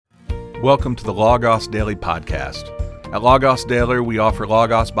Welcome to the Logos Daily Podcast. At Logos Daily, we offer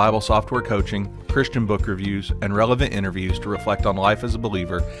Logos Bible software coaching, Christian book reviews, and relevant interviews to reflect on life as a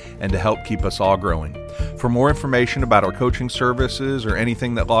believer and to help keep us all growing. For more information about our coaching services or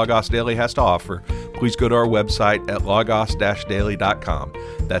anything that Logos Daily has to offer, please go to our website at logos-daily.com.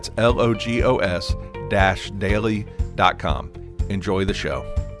 That's LOGOS-daily.com. Enjoy the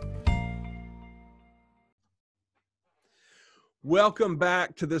show. Welcome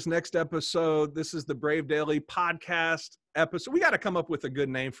back to this next episode. This is the Brave Daily Podcast episode. We got to come up with a good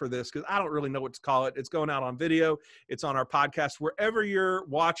name for this because I don't really know what to call it. It's going out on video. It's on our podcast. Wherever you're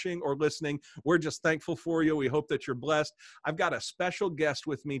watching or listening, we're just thankful for you. We hope that you're blessed. I've got a special guest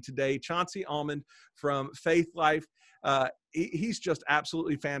with me today, Chauncey Almond from Faith Life. He's just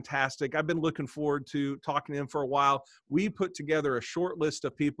absolutely fantastic. I've been looking forward to talking to him for a while. We put together a short list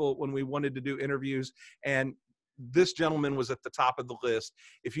of people when we wanted to do interviews, and this gentleman was at the top of the list.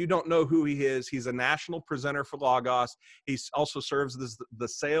 If you don't know who he is, he's a national presenter for Logos. He also serves as the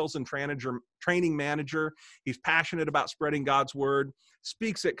sales and training manager. He's passionate about spreading God's word,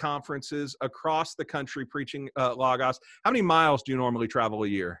 speaks at conferences across the country preaching Logos. How many miles do you normally travel a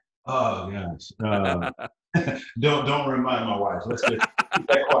year? Oh, gosh. Don't remind my wife. Let's just keep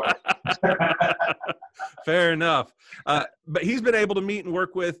that quiet. Fair enough. But he's been able to meet and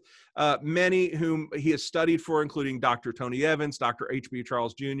work with many whom he has studied for, including Dr. Tony Evans, Dr. H.B.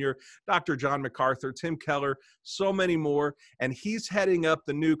 Charles Jr., Dr. John MacArthur, Tim Keller, so many more. And he's heading up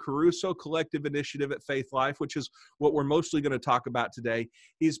the new Caruso Collective Initiative at Faith Life, which is what we're mostly going to talk about today.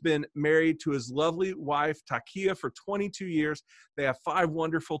 He's been married to his lovely wife, Takia, for 22 years. They have 5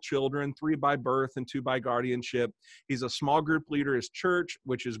 wonderful children, 3 by birth and 2 by guardianship. He's a small group leader at his church,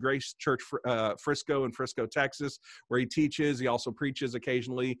 which is Grace Church Frisco in Frisco, Texas, where he teaches. He also preaches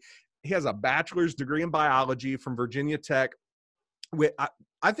occasionally. He has a bachelor's degree in biology from Virginia Tech.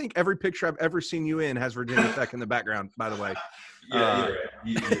 I think every picture I've ever seen you in has Virginia Tech in the background, by the way. Yeah,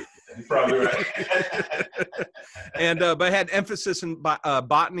 you're right. You're probably right. But had emphasis in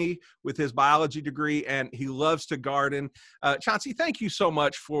botany with his biology degree, and he loves to garden. Chauncey, thank you so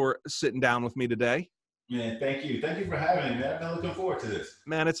much for sitting down with me today. Man, thank you. Thank you for having me, man. I've been looking forward to this.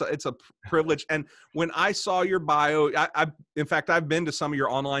 Man, it's a privilege. And when I saw your bio, in fact, I've been to some of your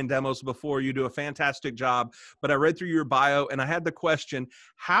online demos before. You do a fantastic job. But I read through your bio, and I had the question,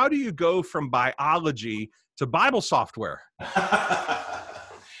 how do you go from biology to Bible software?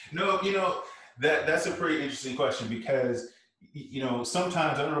 No, that's a pretty interesting question because,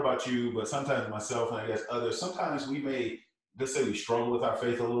 sometimes, I don't know about you, but sometimes myself and I guess others, sometimes let's say we struggle with our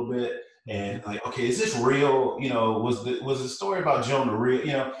faith a little bit. And like, okay, is this real? Was the story about Jonah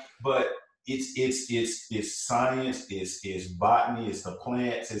real? But it's science, it's botany, it's the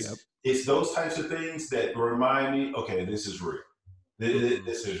plants, it's those types of things that remind me, okay, this is real.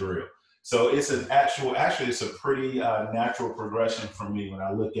 This is real. So it's it's a pretty natural progression for me when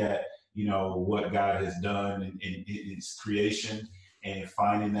I look at what God has done in His creation. And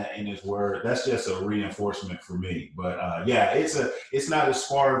finding that in His Word, that's just a reinforcement for me. But it's not as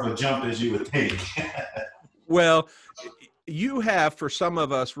far of a jump as you would think. Well, you have, for some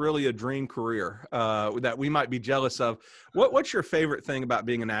of us, really a dream career that we might be jealous of. What's your favorite thing about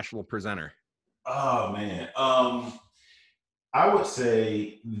being a national presenter? Oh, man. I would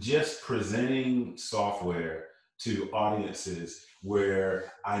say just presenting software to audiences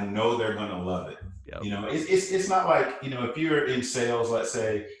where I know they're going to love it. Yep. It's not like, if you're in sales, let's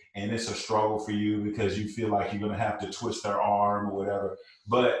say, and it's a struggle for you because you feel like you're going to have to twist their arm or whatever.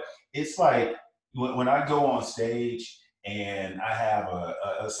 But it's like when I go on stage and I have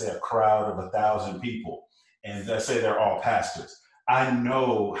let's say a crowd of 1,000 people, and let's say they're all pastors, I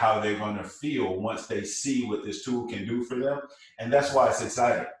know how they're going to feel once they see what this tool can do for them. And that's why it's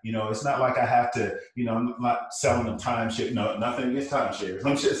exciting. It's not like I have to, I'm not selling them timeshare. No, nothing against timeshares.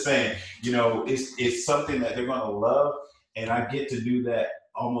 I'm just saying, it's something that they're going to love. And I get to do that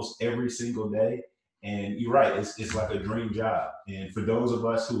almost every single day. And you're right. It's like a dream job. And for those of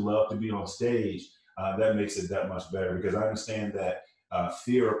us who love to be on stage, that makes it that much better because I understand that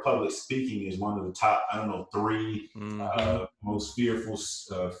fear of public speaking is one of the top, 3 most fearful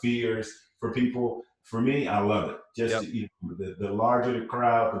fears for people. For me, I love it. Just the larger the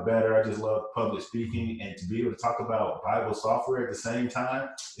crowd, the better. I just love public speaking, and to be able to talk about Bible software at the same time,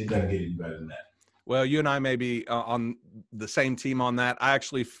 it doesn't get any better than that. Well, you and I may be on the same team on that. I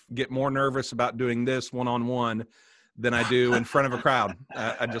actually get more nervous about doing this one-on-one than I do in front of a crowd.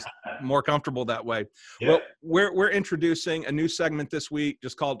 I'm just more comfortable that way. Yeah. Well, we're introducing a new segment this week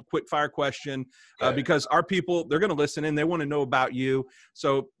just called Quick Fire Question because our people, they're going to listen in. They want to know about you.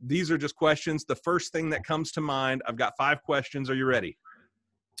 So these are just questions. The first thing that comes to mind, I've got 5 questions. Are you ready?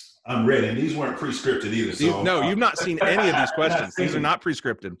 I'm ready. And these weren't pre-scripted either. So no, you've not seen any of these questions. These are not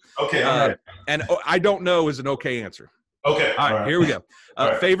pre-scripted. Okay, I'm ready. And I don't know is an okay answer. Okay. All right, here we go.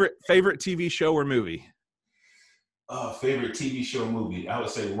 Right. Favorite TV show or movie? Favorite TV show or movie? I would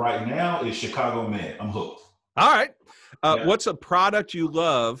say right now is Chicago Med. I'm hooked. All right. What's a product you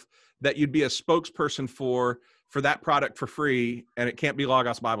love that you'd be a spokesperson for that product for free, and it can't be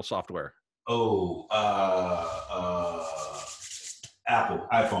Logos Bible software? Oh, Apple,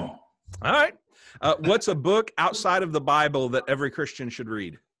 iPhone. All right. What's a book outside of the Bible that every Christian should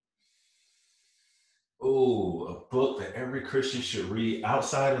read? Oh, a book that every Christian should read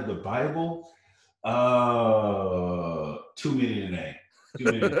outside of the Bible? 2 Million a Day.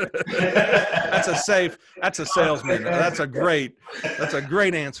 That's a salesman. That's a great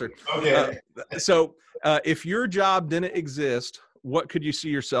answer. Okay. So if your job didn't exist, what could you see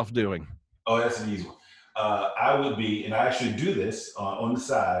yourself doing? Oh, that's an easy one. I would be, and I actually do this on the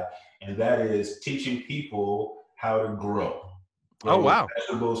side, and that is teaching people how to grow. Oh, wow.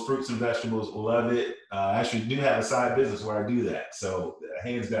 Vegetables, fruits and vegetables, love it. I actually do have a side business where I do that. So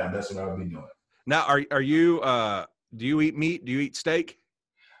hands down, that's what I would be doing. Now, are you, do you eat meat? Do you eat steak?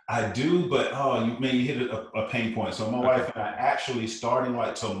 I do, but you hit a pain point. So my wife and I actually starting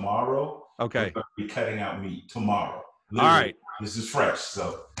like tomorrow. Okay. We're going to be cutting out meat tomorrow. Literally. All right. This is fresh.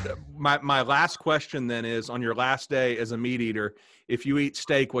 So my last question then is, on your last day as a meat eater, if you eat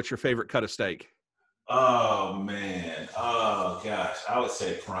steak, what's your favorite cut of steak? Oh man. Oh gosh. I would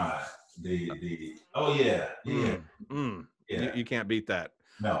say prime. Yeah. You can't beat that.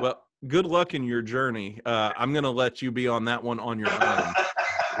 No. Well, good luck in your journey. I'm going to let you be on that one on your own.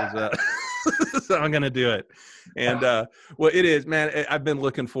 So I'm going to do it. And well, it is, man. I've been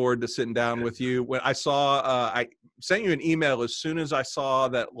looking forward to sitting down with you. When I saw, I sent you an email as soon as I saw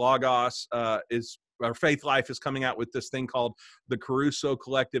that Logos our Faith Life is coming out with this thing called the Caruso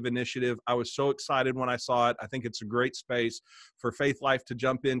Collective Initiative. I was so excited when I saw it. I think it's a great space for Faith Life to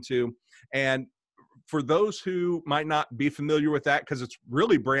jump into. And for those who might not be familiar with that, because it's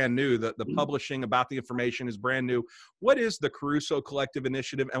really brand new, the publishing about the information is brand new. What is the Caruso Collective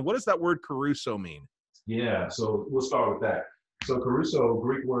Initiative, and what does that word Caruso mean? Yeah, so we'll start with that. So Caruso,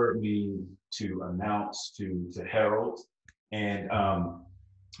 Greek word, means to announce, to herald, and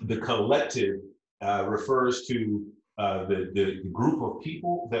the collective refers to the group of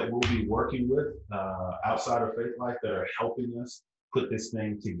people that we'll be working with outside of Faith Life that are helping us put this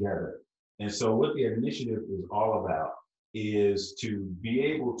thing together. And so what the initiative is all about is to be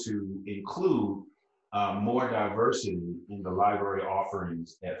able to include more diversity in the library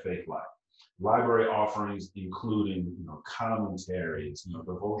offerings at Faith Life. Library offerings including, commentaries,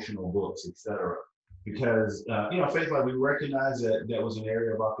 devotional books, etc. Because, Faith Life, we recognize that was an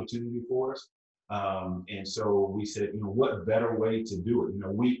area of opportunity for us. And so we said, what better way to do it?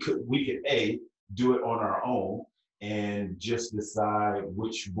 We could do it on our own and just decide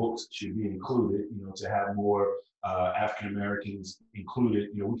which books should be included, to have more African Americans included.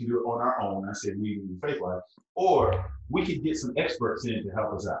 We can do it on our own. I said we in Faith Life, or we could get some experts in to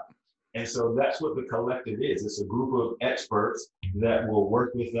help us out. And so that's what the collective is. It's a group of experts that will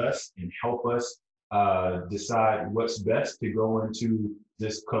work with us and help us decide what's best to go into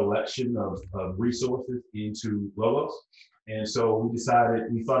this collection of resources into Logos. And so we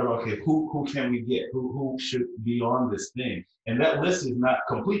thought about, okay, who can we get? Who should be on this thing? And that list is not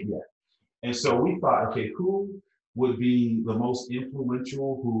complete yet. And so we thought, okay, who would be the most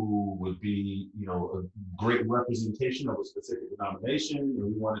influential, who would be, a great representation of a specific denomination. And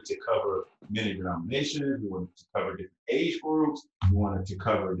we wanted to cover many denominations. We wanted to cover different age groups. We wanted to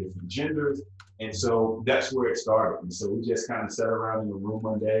cover different genders. And so that's where it started. And so we just kind of sat around in the room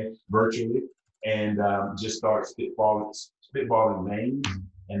one day virtually and just started spitballing names.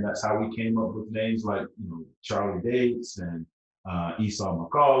 And that's how we came up with names like, Charlie Dates and Esau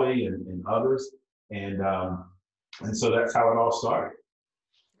McCauley and others. And so that's how it all started.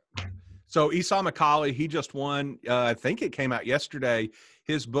 So Esau McCauley, he just won, I think it came out yesterday.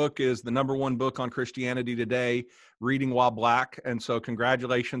 His book is the #1 book on Christianity Today, Reading While Black. And so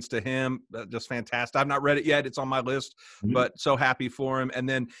congratulations to him. Just fantastic. I've not read it yet. It's on my list, but so happy for him. And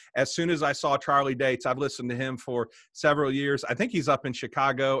then as soon as I saw Charlie Dates, I've listened to him for several years. I think he's up in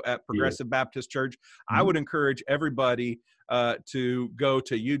Chicago at Progressive Baptist Church. I would encourage everybody to go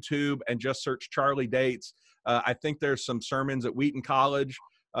to YouTube and just search Charlie Dates. I think there's some sermons at Wheaton College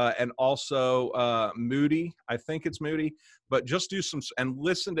and also Moody. I think it's Moody, but just do some and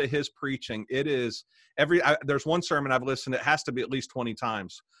listen to his preaching. It is there's one sermon I've listened to, it has to be at least 20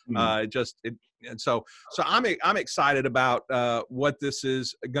 times. And so I'm excited about what this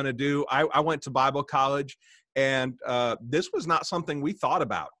is going to do. I went to Bible college, And this was not something we thought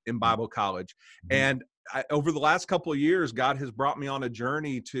about in Bible college. And over the last couple of years, God has brought me on a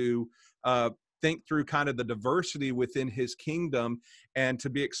journey to think through kind of the diversity within his kingdom, and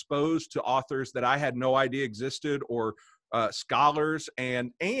to be exposed to authors that I had no idea existed, or scholars.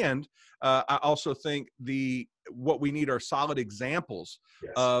 And I also think what we need are solid examples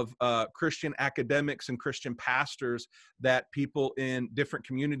of Christian academics and Christian pastors that people in different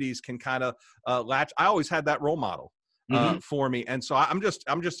communities can kind of latch. I always had that role model for me, and so I'm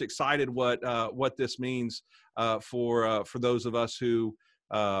just excited what this means for those of us who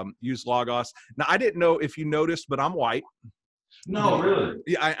use Logos. Now, I didn't know if you noticed, but I'm white. No, really?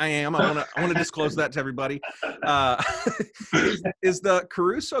 Yeah, I am. I want to disclose that to everybody. Is the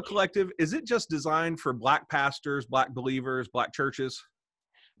Caruso Collective, is it just designed for Black pastors, Black believers, Black churches?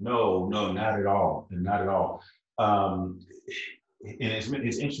 No, not at all. Not at all. And it's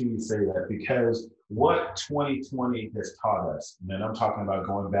interesting you say that, because what 2020 has taught us, and I'm talking about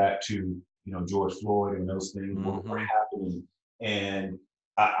going back to, George Floyd and those things were happening. And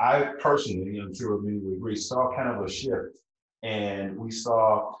I personally, I'm sure many would agree, saw kind of a shift. And we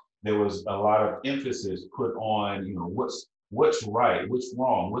saw there was a lot of emphasis put on, what's right, what's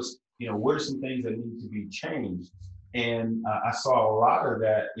wrong, what are some things that need to be changed. And I saw a lot of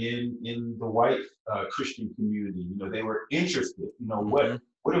that in the white Christian community. They were interested. What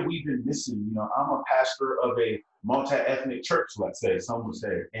have we been missing? I'm a pastor of a multi-ethnic church, let's say, some would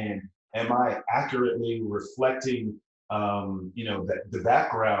say, and am I accurately reflecting the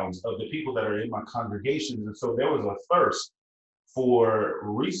backgrounds of the people that are in my congregations? And so there was a thirst for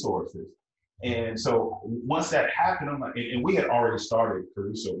resources. And so once that happened, I'm like, and we had already started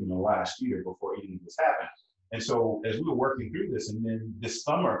Caruso, last year before any of this happened. And so as we were working through this, and then this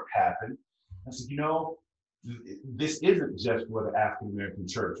summer happened, I said, this isn't just for the African American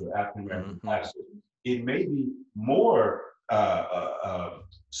church or African American pastors. It may be more, I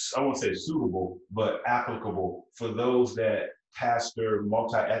won't say suitable, but applicable for those that pastor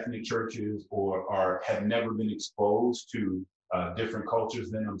multi-ethnic churches or have never been exposed to different cultures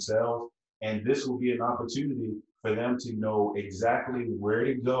than themselves. And this will be an opportunity for them to know exactly where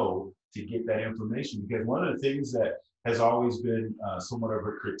to go to get that information. Because one of the things that has always been somewhat of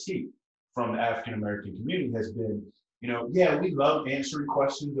a critique from the African-American community has been, we love answering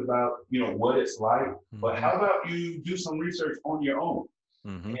questions about, what it's like, but how about you do some research on your own?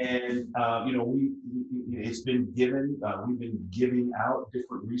 And, it's been given, we've been giving out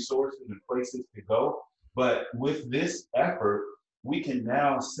different resources and places to go. But with this effort, we can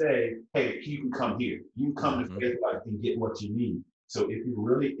now say, hey, you can come here. You can come to Faith Life and get what you need. So if you're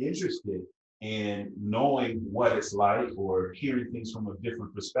really interested in knowing what it's like or hearing things from a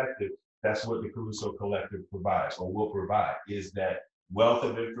different perspective, that's what the Caruso Collective provides, or will provide, is that wealth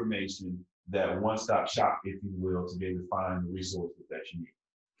of information, that one-stop shop, if you will, to be able to find the resources that you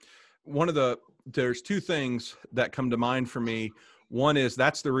need. There's two things that come to mind for me. One is,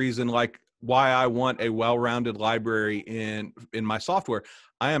 that's the reason, why I want a well-rounded library in my software.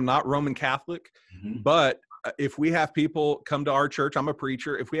 I am not Roman Catholic, but if we have people come to our church, I'm a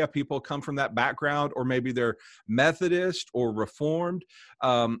preacher, if we have people come from that background, or maybe they're Methodist or Reformed,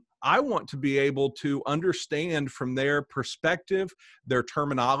 I want to be able to understand from their perspective, their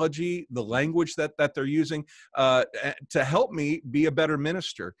terminology, the language that they're using, to help me be a better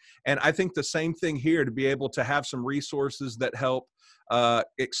minister. And I think the same thing here, to be able to have some resources that help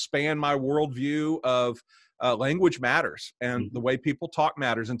expand my worldview of language matters, and the way people talk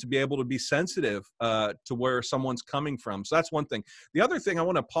matters, and to be able to be sensitive to where someone's coming from. So that's one thing. The other thing I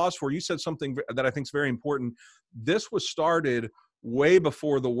want to pause for, you said something that I think is very important. This was started way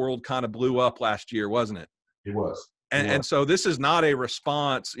before the world kind of blew up last year, wasn't it? It was. And so this is not a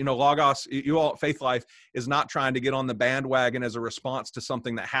response, Logos, you all at Faith Life is not trying to get on the bandwagon as a response to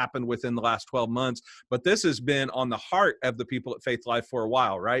something that happened within the last 12 months, but this has been on the heart of the people at Faith Life for a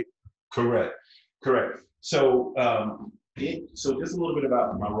while, right? Correct. So, so just a little bit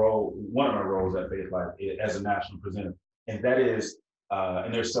about my role, one of my roles at Faith Life as a national presenter, and that is,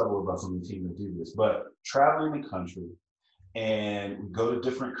 and there's several of us on the team that do this, but traveling the country and go to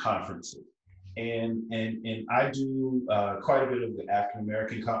different conferences. And I do quite a bit of the African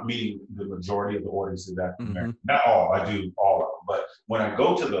American, meaning the majority of the audience is African American. Not all, I do all of them. But when I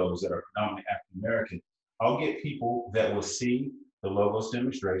go to those that are predominantly African American, I'll get people that will see the Logos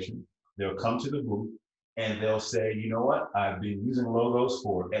demonstration. They'll come to the booth and they'll say, you know what, I've been using Logos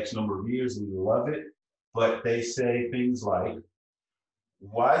for X number of years. We love it. But they say things like,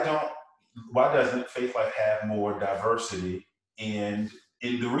 why doesn't Faith Life have more diversity in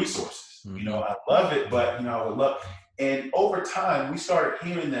the resources? I love it, but I would love, And over time, we started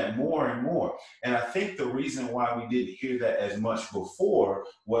hearing that more and more. And I think the reason why we didn't hear that as much before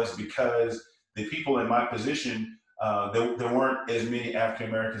was because the people in my position, there weren't as many African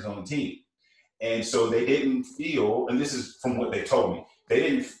Americans on the team. And so they didn't feel, and this is from what they told me, they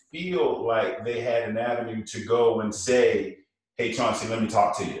didn't feel like they had an avenue to go and say, hey, Chauncey, let me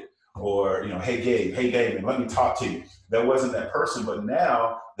talk to you. Or, hey, Gabe, hey, David, let me talk to you. There wasn't that person. But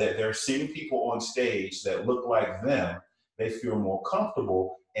now that they're seeing people on stage that look like them, they feel more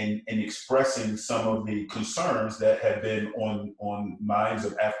comfortable in expressing some of the concerns that have been on minds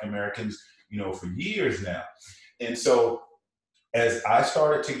of African Americans, for years now. And so as I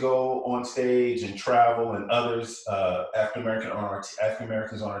started to go on stage and travel, and others, African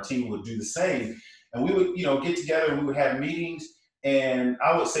Americans on our team would do the same, and we would, get together and we would have meetings, and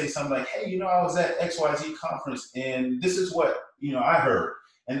I would say something like, hey, I was at XYZ conference, and this is what, I heard.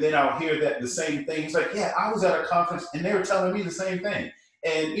 And then I'll hear that the same thing. It's like, yeah, I was at a conference, and they were telling me the same thing.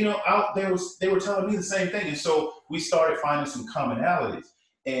 And, they were telling me the same thing. And so we started finding some commonalities.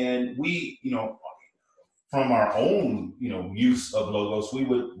 And we, from our own, use of logos, we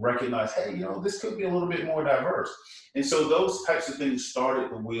would recognize, hey, this could be a little bit more diverse. And so those types of things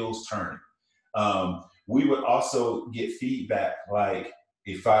started the wheels turning. We would also get feedback, like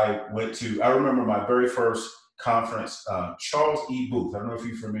if I remember my very first conference, Charles E. Booth. I don't know if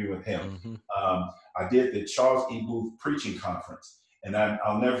you're familiar with him. Mm-hmm. I did the Charles E. Booth preaching conference. And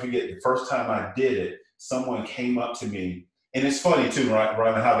I'll never forget the first time I did it, someone came up to me. And it's funny too, right,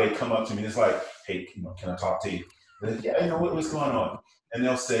 how they come up to me. It's like, hey, can I talk to you? They're like, yeah, what's going on? And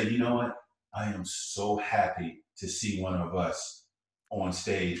they'll say, you know what? I am so happy to see one of us on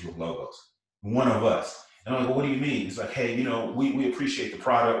stage with logos. One of us. And I'm like, well, what do you mean? It's like, hey, we appreciate the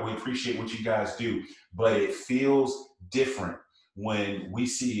product. We appreciate what you guys do. But it feels different when we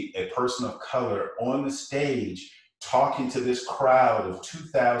see a person of color on the stage talking to this crowd of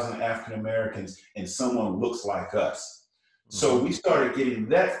 2,000 African Americans, and someone looks like us. So we started getting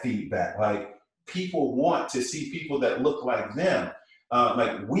that feedback, like people want to see people that look like them.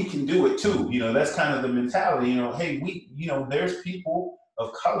 Like we can do it too. That's kind of the mentality, hey, there's people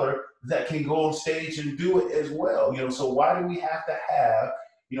of color that can go on stage and do it as well. So why do we have to have,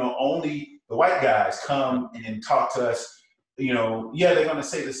 only the white guys come and talk to us? Yeah, they're going to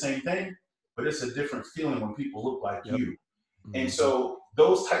say the same thing, but it's a different feeling when people look like you. Mm-hmm. And so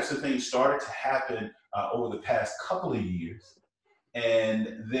those types of things started to happen over the past couple of years.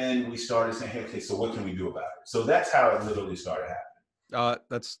 And then we started saying, hey, okay, so what can we do about it? So that's how it literally started happening.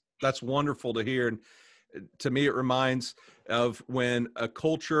 That's wonderful to hear. And to me, it reminds of when a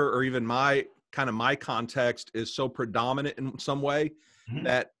culture, or even my context, is so predominant in some way, mm-hmm.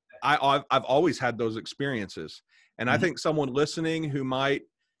 that I've always had those experiences. And mm-hmm. I think someone listening who might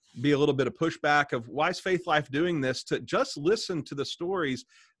be a little bit of pushback of, why is Faith Life doing this, to just listen to the stories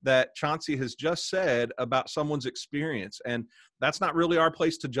that Chauncey has just said about someone's experience. And that's not really our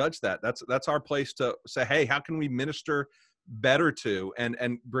place to judge that. That's our place to say, hey, how can we minister better to and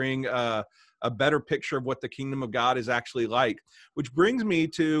bring a better picture of what the kingdom of God is actually like? Which brings me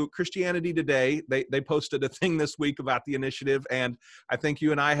to Christianity Today. They posted a thing this week about the initiative, and I think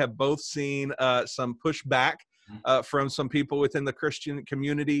you and I have both seen some pushback from some people within the Christian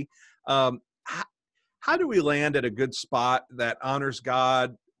community. How do we land at a good spot that honors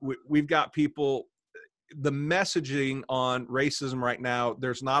God? We've got people, the messaging on racism right now,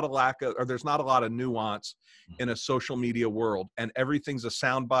 there's not a lot of nuance in a social media world, and everything's a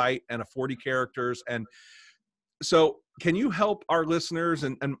soundbite and a 40 characters. And so can you help our listeners,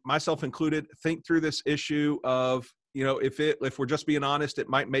 and myself included, think through this issue of, if we're just being honest, it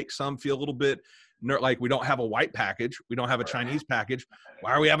might make some feel a little bit like we don't have a white package, we don't have a Chinese package.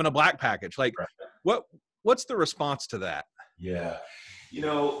 Why are we having a black package? Like, what's the response to that? Yeah.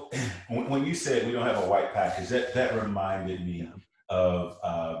 When you said we don't have a white package, that reminded me of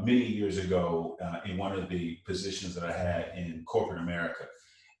many years ago in one of the positions that I had in corporate America.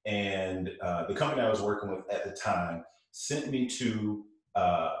 And the company I was working with at the time sent me to,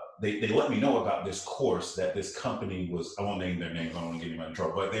 they let me know about this course that this company was, I won't name their names, I don't want to get anybody in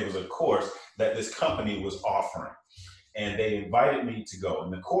trouble, but there was a course that this company was offering. And they invited me to go.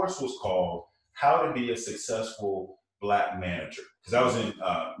 And the course was called How to Be a Successful Black Manager, because I was in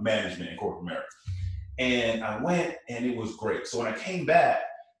management in corporate America. And I went, and it was great. So when I came back,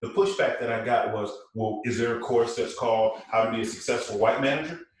 the pushback that I got was, well, is there a course that's called How to Be a Successful White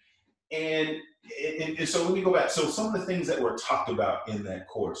Manager? And so let me go back. So some of the things that were talked about in that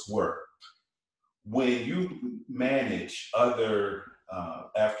course were, when you manage other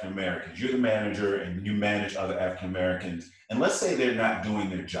African Americans, you're the manager and you manage other African Americans, and let's say they're not doing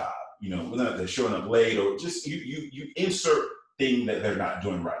their job. they're showing up late, or just you insert thing that they're not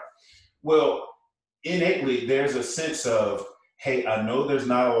doing right. Well, innately, there's a sense of, hey, I know there's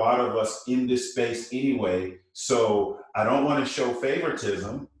not a lot of us in this space anyway, so I don't want to show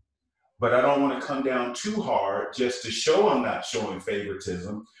favoritism, but I don't want to come down too hard just to show I'm not showing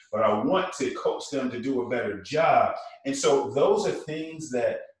favoritism, but I want to coach them to do a better job. And so those are things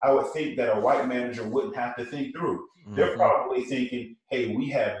that I would think that a white manager wouldn't have to think through. Mm-hmm. They're probably thinking, hey, we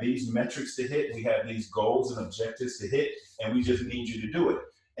have these metrics to hit, we have these goals and objectives to hit, and we just need you to do it.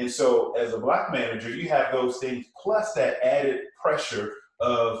 And so as a Black manager, you have those things, plus that added pressure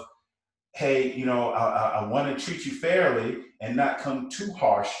of, hey, I want to treat you fairly and not come too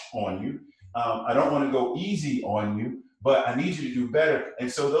harsh on you. I don't want to go easy on you, but I need you to do better.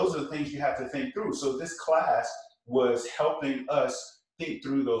 And so those are the things you have to think through. So this class was helping us think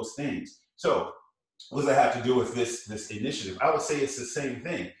through those things. So what does that have to do with this initiative? I would say it's the same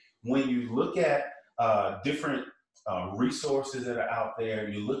thing. When you look at different resources that are out there,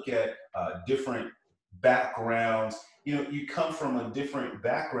 you look at different backgrounds, you come from a different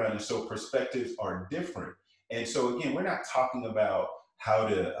background, and so perspectives are different. And so again, we're not talking about how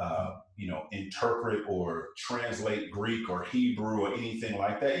to interpret or translate Greek or Hebrew or anything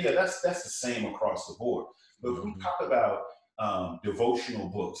like that. Yeah, that's the same across the board. But if we talk about devotional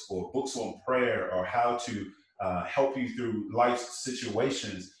books or books on prayer or how to help you through life's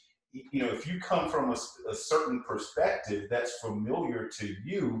situations, if you come from a certain perspective that's familiar to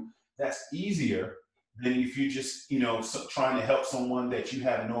you, that's easier than if you just, trying to help someone that you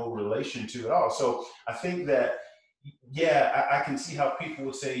have no relation to at all. So I think that, yeah, I can see how people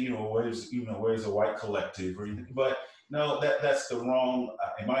would say, where's a white collective or anything, but no, that's the wrong,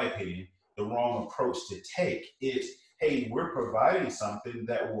 in my opinion, the wrong approach to take. It's, hey, we're providing something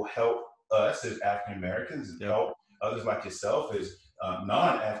that will help us as African Americans and help others like yourself as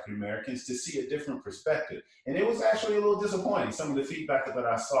non-African Americans to see a different perspective. And it was actually a little disappointing. Some of the feedback that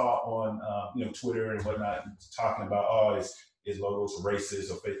I saw on Twitter and whatnot, talking about, is Logos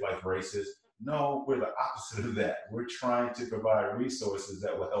racist or Faith Life racist? No, we're the opposite of that. We're trying to provide resources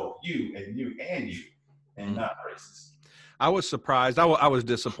that will help you and you and you, and not racist. I was surprised. I was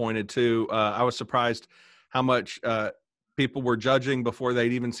disappointed too. I was surprised how much people were judging before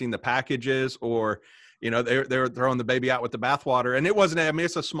they'd even seen the packages, or they're throwing the baby out with the bathwater. And it wasn't,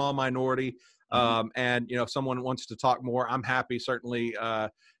 it's a small minority. And, if someone wants to talk more, I'm happy certainly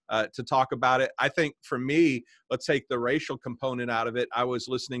to talk about it. I think for me, let's take the racial component out of it. I was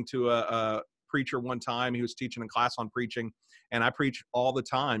listening to a preacher one time. He was teaching a class on preaching, and I preach all the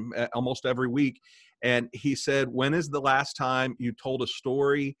time, almost every week. And he said, when is the last time you told a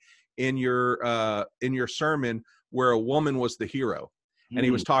story in your sermon where a woman was the hero? And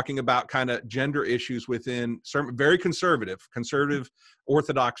he was talking about kind of gender issues within very conservative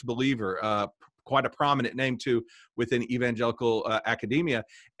Orthodox believer, quite a prominent name too within evangelical academia.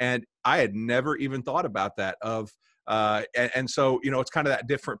 And I had never even thought about that and so, it's kind of that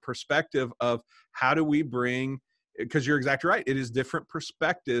different perspective of how do we bring, because you're exactly right. It is different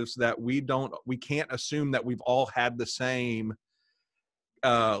perspectives that we can't assume that we've all had the same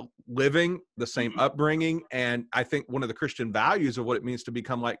living, the same upbringing. And I think one of the Christian values of what it means to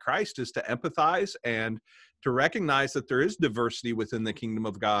become like Christ is to empathize and to recognize that there is diversity within the kingdom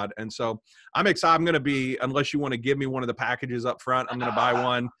of God. And so I'm excited. I'm going to be, unless you want to give me one of the packages up front, I'm going to buy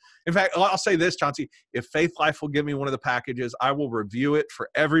one. In fact, I'll say this, Chauncey, if Faith Life will give me one of the packages, I will review it for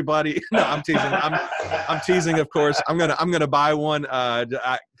everybody. No, I'm teasing. I'm teasing, of course. I'm going to buy one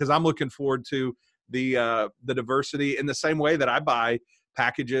because I'm looking forward to the diversity in the same way that I buy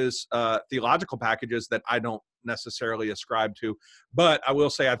packages, theological packages that I don't necessarily ascribe to. But I will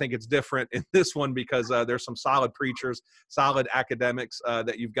say I think it's different in this one because there's some solid preachers, solid academics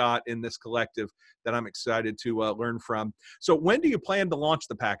that you've got in this collective that I'm excited to learn from. So when do you plan to launch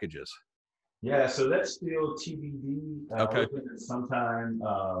the packages? Yeah, so that's still TBD. Okay. Sometime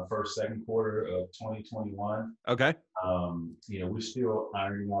first, second quarter of 2021. Okay. We're still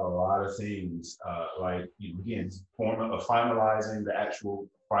ironing out a lot of things, again, finalizing the actual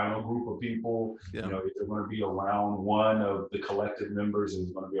final group of people. Yeah. If they're going to be around one of the collective members,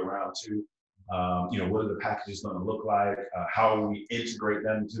 is going to be around two. What are the packages going to look like? How will we integrate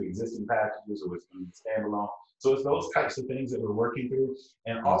them into existing packages, or it's going to be standalone? So it's those types of things that we're working through.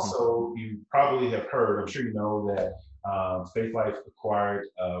 And also, you probably have heard, I'm sure you know that Faith Life acquired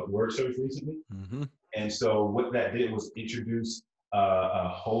WordSearch recently. Mm-hmm. And so what that did was introduce a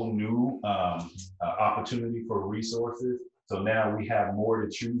whole new opportunity for resources. So now we have more to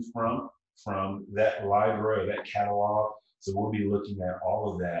choose from that library, that catalog. So we'll be looking at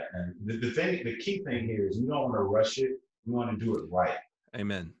all of that. And the key thing here is we don't want to rush it. We want to do it right.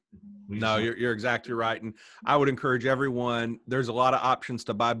 Amen. No, you're exactly right. And I would encourage everyone, there's a lot of options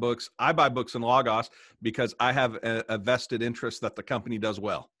to buy books. I buy books in Logos because I have a vested interest that the company does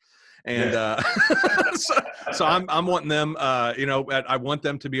well. And so I'm wanting them, I want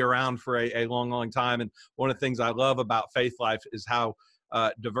them to be around for a long, long time. And one of the things I love about Faith Life is how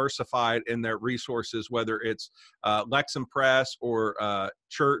diversified in their resources, whether it's Lexham Press or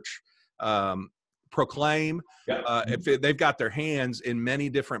Church Proclaim. If they've got their hands in many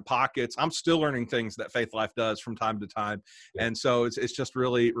different pockets. I'm still learning things that Faith Life does from time to time, and so it's just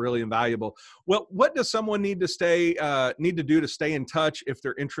really, really invaluable. Well, what does someone need to do to stay in touch if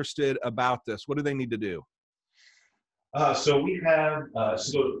they're interested about this? What do they need to do? So we have,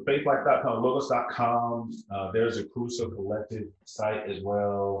 so faithlife.com, logos.com. There's a Caruso Collective site as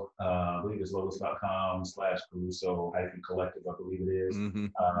well. I believe it's logos.com/Caruso-collective, I believe it is. Mm-hmm.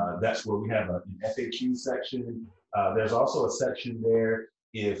 That's where we have an FAQ section. There's also a section there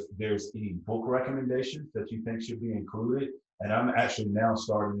if there's any book recommendations that you think should be included. And I'm actually now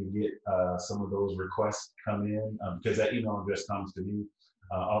starting to get some of those requests come in because that email address comes to me.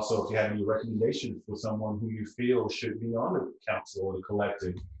 Also, if you have any recommendations for someone who you feel should be on the council or the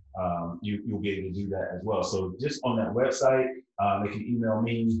collective, you'll be able to do that as well. So just on that website, they can email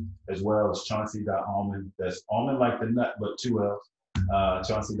me as well as Chauncey.Allman. That's Allman like the nut, but 2 L's.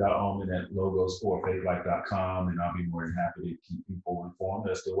 Chauncey.Allman@logos or faithlife.com, and I'll be more than happy to keep people informed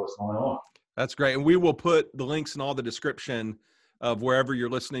as to what's going on. That's great. And we will put the links in all the description of wherever you're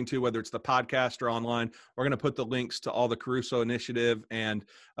listening to, whether it's the podcast or online. We're going to put the links to all the Caruso initiative and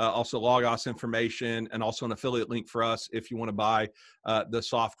also Logos information, and also an affiliate link for us if you want to buy the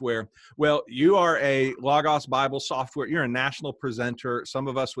software. Well, you are a Logos Bible software. You're a national presenter. Some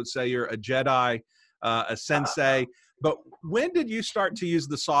of us would say you're a Jedi, a sensei. But when did you start to use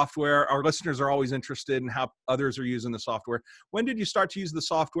the software? Our listeners are always interested in how others are using the software. When did you start to use the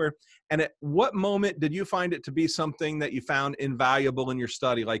software? And at what moment did you find it to be something that you found invaluable in your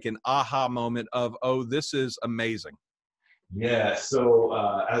study, like an aha moment of, oh, this is amazing? Yeah, so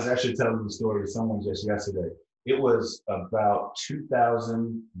I was actually telling the story to someone just yesterday. It was about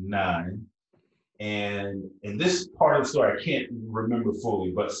 2009. And in this part of the story, I can't remember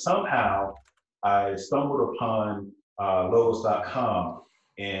fully, but somehow I stumbled upon logos.com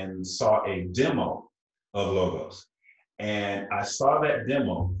and saw a demo of Logos. And I saw that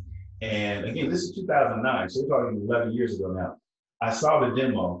demo. And again, this is 2009, so we're talking 11 years ago now. I saw the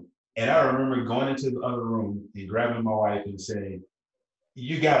demo, and I remember going into the other room and grabbing my wife and saying,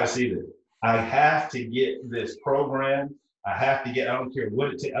 you got to see this. I have to get this program. I have to get, I don't care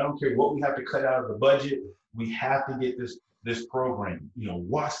what it takes. I don't care what we have to cut out of the budget. We have to get this program,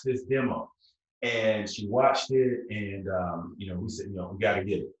 watch this demo. And she watched it, and we said, we got to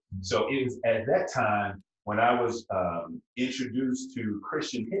get it. So it was at that time when I was introduced to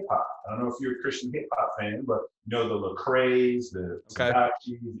Christian hip hop. I don't know if you're a Christian hip hop fan, but the Lecrae's, the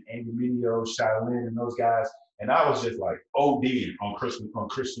Tedashis, Andy Mineo, Shaolin, and those guys. And I was just like ODing on Christian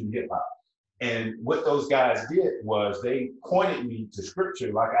hip hop. And what those guys did was they pointed me to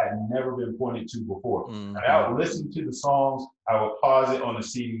scripture like I had never been pointed to before. Mm-hmm. And I would listen to the songs. I would pause it on the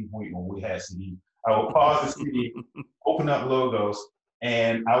CD when we had CD. I would pause the CD, open up Logos,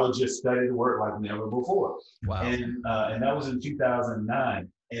 and I would just study the word like never before. Wow. And that was in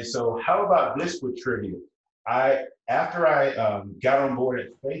 2009. And so how about this with trivia? After I got on board at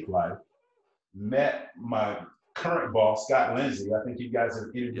Faith Life, met my current boss, Scott Lindsay. I think you guys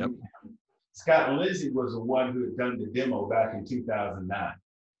have interviewed him. Scott Lindsay was the one who had done the demo back in 2009.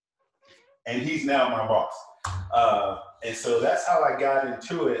 And he's now my boss. And so that's how I got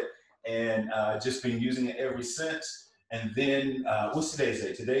into it, and just been using it ever since. And then, what's today's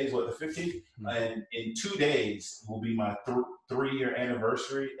date? Today's what, the 15th? Mm-hmm. And in 2 days will be my 3-year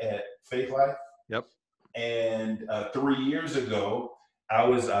anniversary at Faith Life. Yep. And 3 years ago, I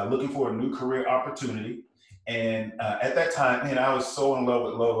was looking for a new career opportunity. And at that time, man, I was so in love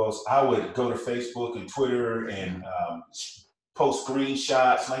with Logos. I would go to Facebook and Twitter and post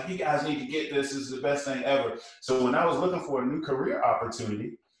screenshots like, you guys need to get this. This is the best thing ever. So when I was looking for a new career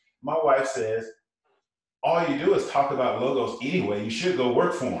opportunity, my wife says, all you do is talk about Logos anyway. You should go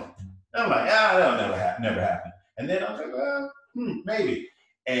work for them. And I'm like, that'll never happen. And then I was like, well, maybe.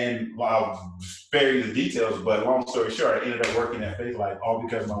 And I'll spare you the details, but long story short, I ended up working at Faith Life all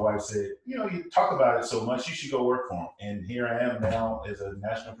because my wife said, you talk about it so much, you should go work for them. And here I am now as a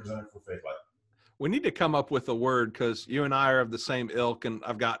national presenter for Faith Life. We need to come up with a word, because you and I are of the same ilk, and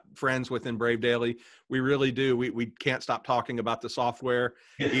I've got friends within Brave Daily. We really do. We can't stop talking about the software.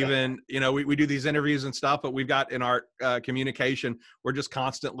 Even, we do these interviews and stuff, but we've got in our communication, we're just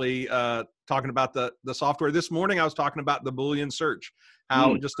constantly talking about the software. This morning, I was talking about the Boolean search,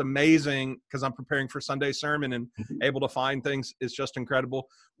 how just amazing, because I'm preparing for Sunday sermon and able to find things is just incredible.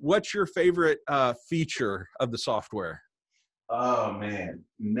 What's your favorite feature of the software? Oh man,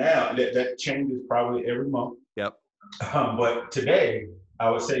 now that changes probably every month. Yep. But today I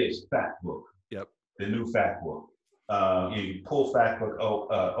would say it's Factbook. Yep. The new Factbook. You pull Factbook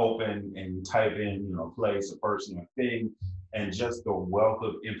open and you type in, place, a person, a thing, and just the wealth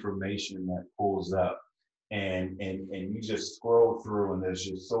of information that pulls up, and you just scroll through, and there's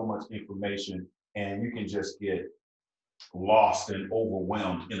just so much information, and you can just get lost and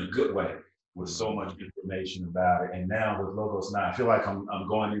overwhelmed in a good way with so much information about it. And now with Logos 9, I feel like I'm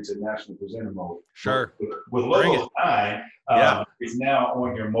going into national presenter mode. Sure. With Logos 9, it's now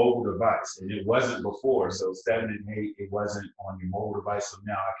on your mobile device, and it wasn't before. So 7 and 8, it wasn't on your mobile device. So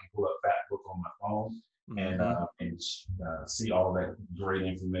now I can pull up Factbook on my phone and see all that great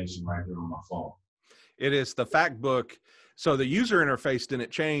information right there on my phone. It is the Factbook. So the user interface didn't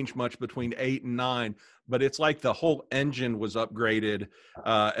change much between 8 and 9, but it's like the whole engine was upgraded,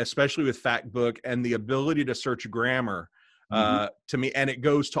 especially with Factbook, and the ability to search grammar to me. And it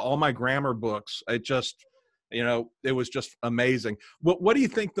goes to all my grammar books. It just, it was just amazing. What do you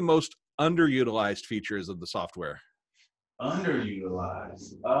think the most underutilized feature is of the software?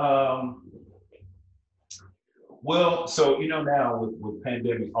 Underutilized. Well, so, now with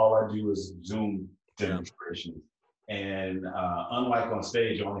pandemic, all I do is Zoom demonstrations. And unlike on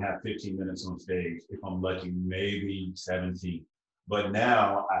stage, I only have 15 minutes on stage. If I'm lucky, maybe 17. But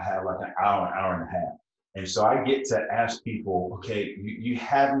now I have like an hour and a half. And so I get to ask people, okay, you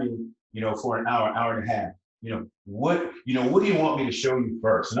have me, for an hour and a half. What do you want me to show you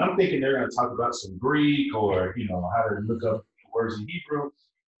first? And I'm thinking they're going to talk about some Greek or, how to look up words in Hebrew.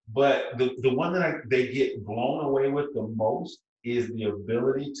 But the one that they get blown away with the most is the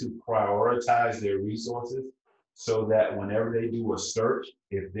ability to prioritize their resources, so that whenever they do a search,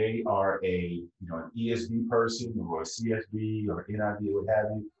 if they are an ESV person or a CSB or NIV or what have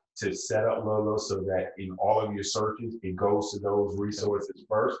you, to set up Logos so that in all of your searches, it goes to those resources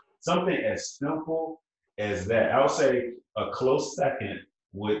first. Something as simple as that. I would say a close second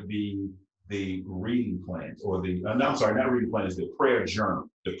would be the reading plans, or not reading plans, the prayer journal.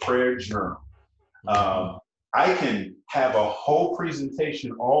 I can have a whole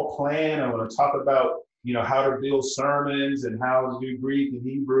presentation all planned. I want to talk about how to build sermons and how to do Greek and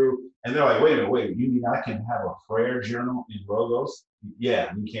Hebrew. And they're like, wait, you mean I can have a prayer journal in Logos?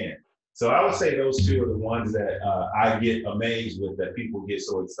 Yeah, you can. So I would say those two are the ones that I get amazed with, that people get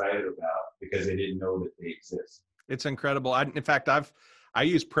so excited about because they didn't know that they exist. It's incredible. In fact, I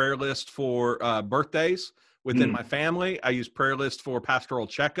use Prayer List for birthdays within my family. I use Prayer List for pastoral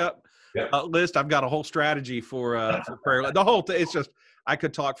checkup list. I've got a whole strategy for prayer. The whole thing. It's just, I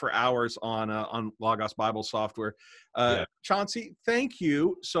could talk for hours on Logos Bible software. Chauncey, thank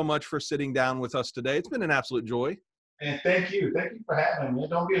you so much for sitting down with us today. It's been an absolute joy. And thank you for having me.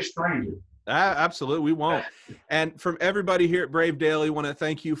 Don't be a stranger. Absolutely, we won't. And from everybody here at Brave Daily, want to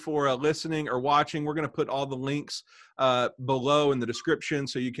thank you for listening or watching. We're going to put all the links below in the description,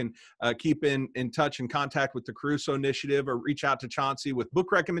 so you can keep in touch and contact with the Caruso Initiative, or reach out to Chauncey with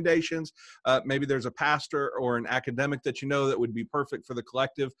book recommendations. Maybe there's a pastor or an academic that that would be perfect for the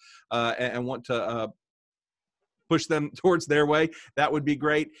collective and want to push them towards their way. That would be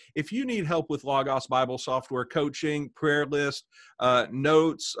great. If you need help with Logos Bible software coaching, prayer list,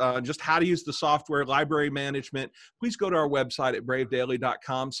 notes, just how to use the software, library management, please go to our website at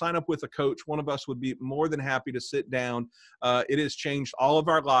bravedaily.com. Sign up with a coach. One of us would be more than happy to sit down. It has changed all of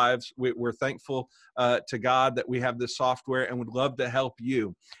our lives. We're thankful to God that we have this software, and would love to help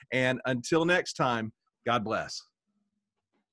you. And until next time, God bless.